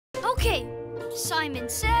Okay, Simon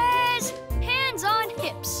says hands on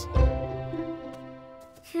hips.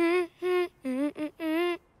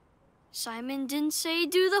 Simon didn't say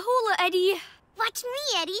do the hula, Eddie. Watch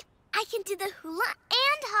me, Eddie. I can do the hula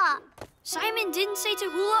and hop. Simon didn't say to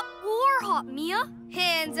hula or hop, Mia.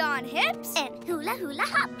 Hands on hips. And hula hula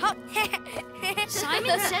hop. Hop.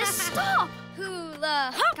 Simon says stop.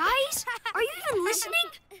 Hula hop. Guys, are you even listening?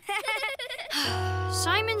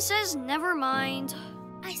 Simon says never mind.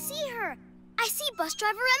 I see her. I see bus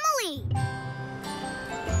driver Emily.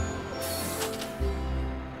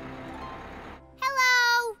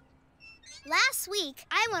 Hello. Last week,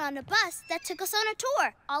 I went on a bus that took us on a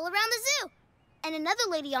tour all around the zoo. And another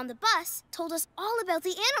lady on the bus told us all about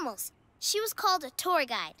the animals. She was called a tour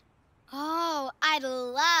guide. Oh, I'd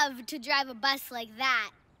love to drive a bus like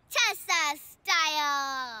that. Tessa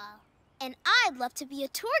style. And I'd love to be a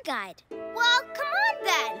tour guide. Well, come on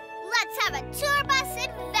then. Let's have a tour bus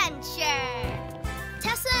adventure.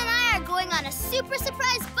 Tessa and I are going on a super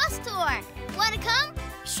surprise bus tour. Want to come?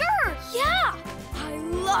 Sure, yeah. I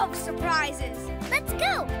love surprises. Let's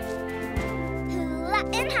go. Hula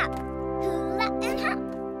and hop. Hula and hop.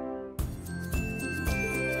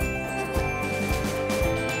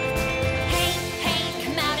 Hey, hey,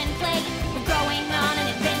 come out and play. We're going on an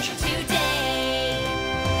adventure today.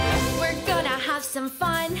 We're gonna have some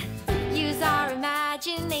fun. Use our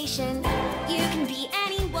imagination. You can be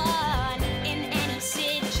anyone in any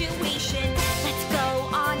situation. Let's go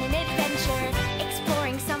on an adventure,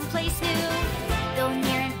 exploring someplace new. Go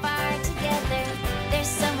near and far together. There's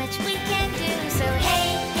so much we can do. So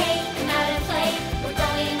hey, hey, come out and play. We're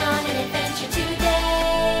going on an adventure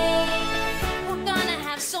today. We're gonna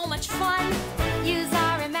have so much fun. Use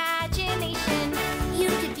our imagination. You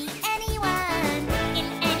could be anyone In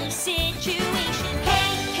any situation.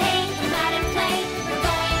 Hey, hey, come out and play. We're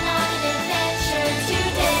going on an adventure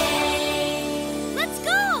today. Let's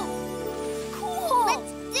go! Cool.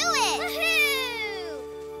 Let's do it!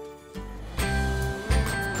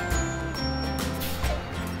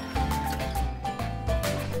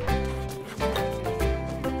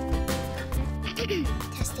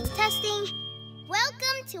 Testing, testing.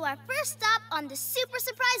 Welcome to our first stop on the Super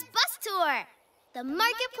Surprise Bus Tour. The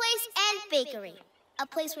Marketplace and Bakery. A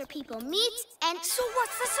place where people meet and... So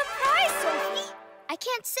what's the surprise, Sophie? I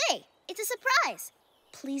can't say. It's a surprise.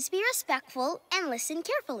 Please be respectful and listen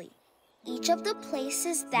carefully. Each of the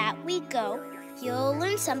places that we go, you'll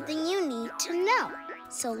learn something you need to know.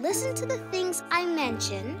 So listen to the things I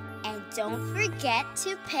mention and don't forget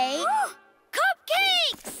to pay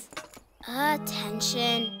Cupcakes!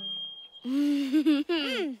 attention.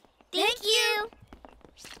 Thank you.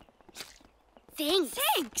 Thanks.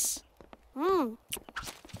 Thanks.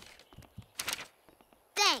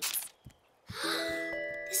 Thanks.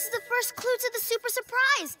 This is the first clue to the super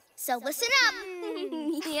surprise. So listen up.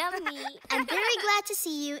 Yummy. I'm very glad to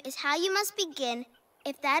see you is how you must begin.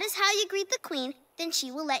 If that is how you greet the queen, then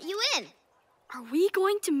she will let you in. Are we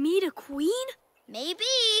going to meet a queen? Maybe.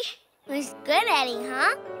 Was good, Eddie,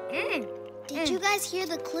 huh? Mm. Did you guys hear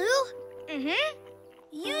the clue? Mm-hmm.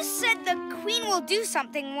 You said the queen will do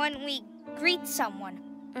something when we greet someone.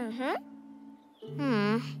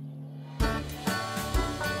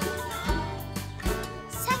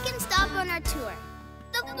 Second stop on our tour,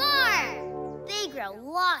 the bar. They grow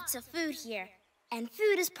lots of food here, and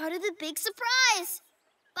food is part of the big surprise.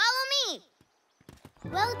 Follow me.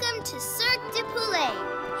 Welcome to Cirque du Poulet,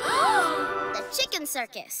 the chicken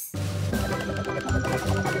circus.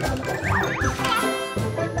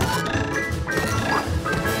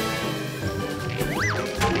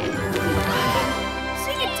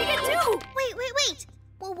 Sing it, ticket too. Wait.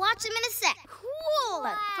 We'll watch them in a sec. Cool.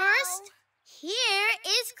 But first, here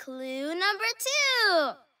is clue number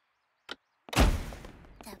 2.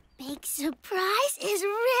 The big surprise is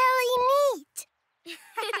really neat.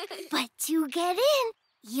 But to get in,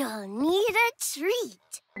 you'll need a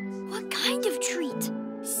treat. What kind of treat?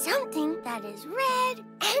 Something that is red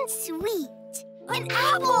and sweet. An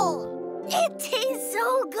apple! It tastes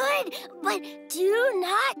so good, but do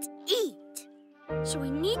not eat. So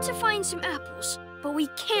we need to find some apples, but we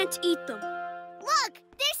can't eat them. Look,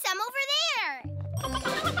 there's some over there.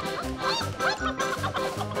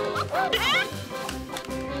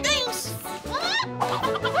 Thanks.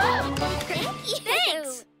 Thank you.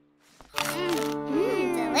 Thanks.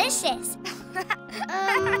 Delicious.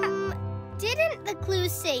 Didn't the clue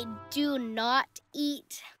say do not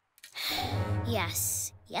eat?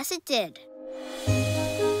 Yes it did.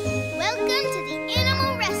 Welcome to the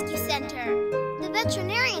Animal Rescue Center. The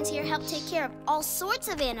veterinarians here help take care of all sorts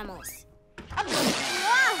of animals.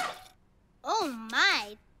 Oh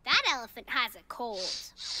my, that elephant has a cold.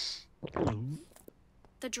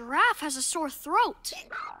 The giraffe has a sore throat. And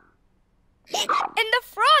the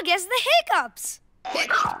frog has the hiccups.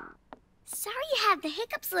 Sorry you have the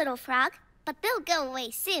hiccups, little frog, but they'll go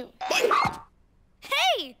away soon.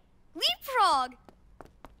 Hey, Leapfrog!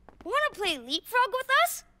 Want to play Leapfrog with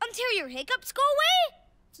us until your hiccups go away?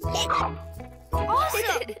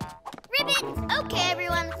 Awesome! Ribbit! Okay,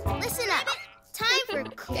 everyone, listen up. Time for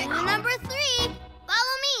clue number 3.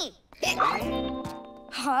 Follow me.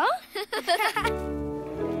 Huh?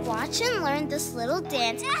 Watch and learn this little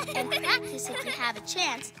dance and practice if you have a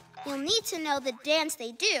chance. You'll need to know the dance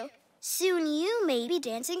they do. Soon you may be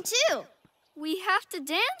dancing too. We have to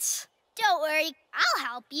dance? Don't worry, I'll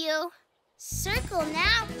help you. Circle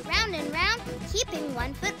now, round and round, keeping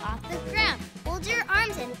one foot off the ground. Hold your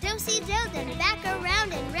arms and do-si-do, then back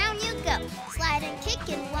around and round you go. Slide and kick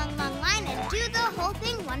in one long line and do the whole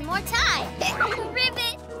thing one more time.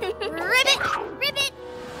 Ribbit! Ribbit! Ribbit!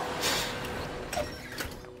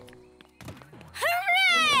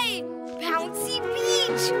 Hooray! Bouncy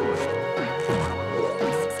Beach!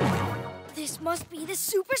 This must be the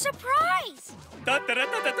super surprise!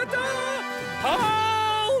 Da-da-da-da-da-da!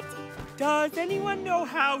 Halt! Does anyone know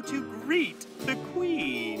how to greet the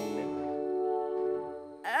Queen?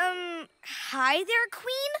 Hi there,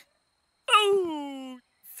 Queen? Oh,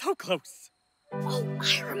 so close. Oh,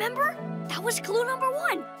 I remember. That was clue number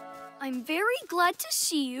 1. I'm very glad to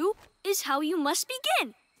see you is how you must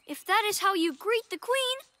begin. If that is how you greet the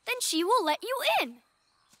Queen, then she will let you in.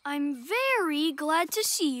 I'm very glad to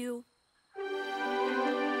see you.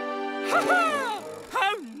 Ha-ha!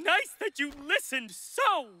 How nice that you listened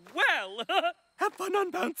so well. Have fun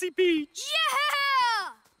on Bouncy Beach.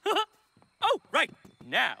 Yeah! Oh, right.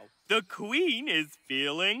 Now, the Queen is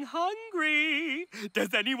feeling hungry.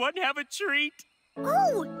 Does anyone have a treat?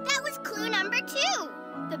 Oh, that was clue number 2.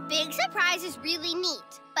 The big surprise is really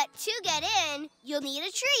neat, but to get in, you'll need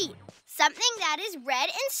a treat. Something that is red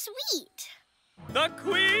and sweet. The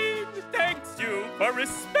Queen thanks you for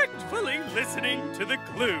respectfully listening to the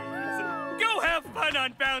clues. Go have fun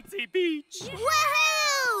on Bouncy Beach.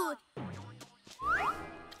 Woohoo!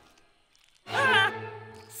 Ah!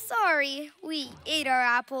 Sorry, we ate our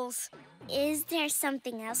apples. Is there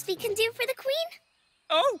something else we can do for the Queen?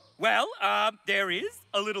 Oh, well, there is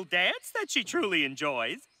a little dance that she truly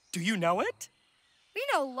enjoys. Do you know it? We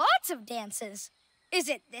know lots of dances. Is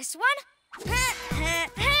it this one? Woohoo!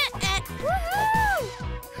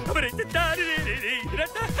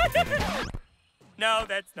 No,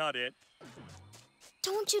 that's not it.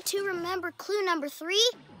 Don't you two remember clue number 3?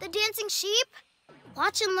 The dancing sheep?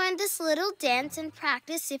 Watch and learn this little dance and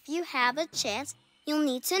practice if you have a chance. You'll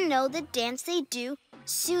need to know the dance they do.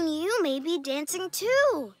 Soon you may be dancing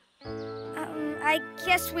too. I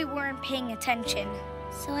guess we weren't paying attention.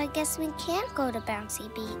 So I guess we can't go to Bouncy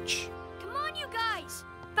Beach. Come on, you guys.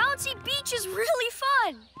 Bouncy Beach is really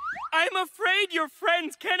fun. I'm afraid your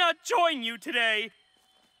friends cannot join you today.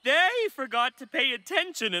 They forgot to pay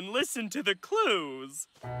attention and listen to the clues.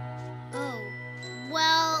 Oh,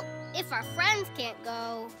 well, if our friends can't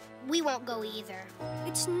go, we won't go either.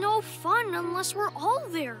 It's no fun unless we're all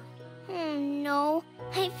there. Oh, no.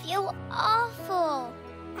 I feel awful.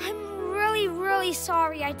 I'm really, really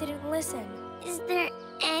sorry I didn't listen. Is there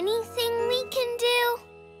anything we can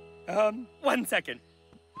do? 1 second.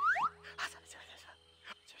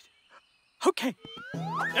 Okay.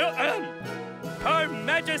 Her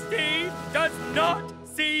Majesty does not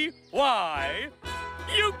see why.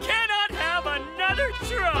 You cannot have another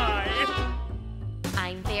try.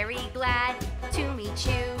 I'm very glad to meet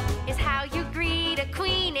you, is how you greet a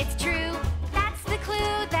queen, it's true. That's the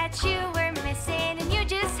clue that you were missing, and you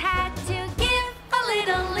just had to give a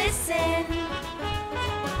little listen.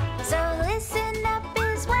 So listen up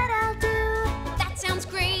is what I'll do. That sounds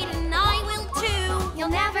great and I will too. You'll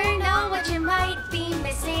never know what you might be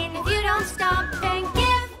missing if you don't stop and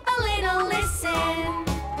give a little listen.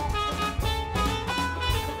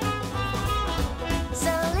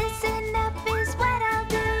 So listen up is what I'll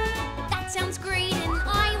do. That sounds great and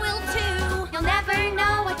I will too. You'll never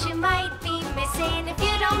know what you might be missing if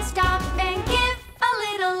you don't stop and give a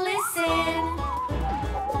little listen.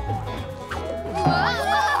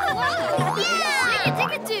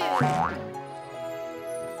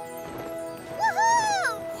 Woohoo!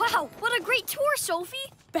 Wow, what a great tour,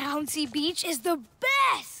 Sophie. Bouncy Beach is the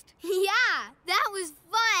best! Yeah, that was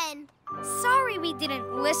fun. Sorry we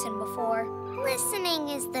didn't listen before. Listening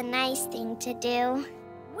is the nice thing to do.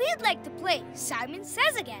 We'd like to play Simon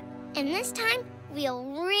Says again. And this time, we'll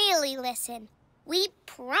really listen. We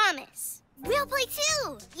promise. We'll play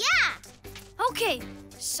too. Yeah. Okay,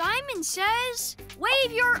 Simon says,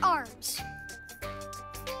 wave your arms.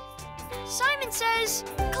 Simon says,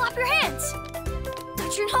 clap your hands.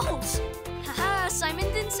 Touch your nose.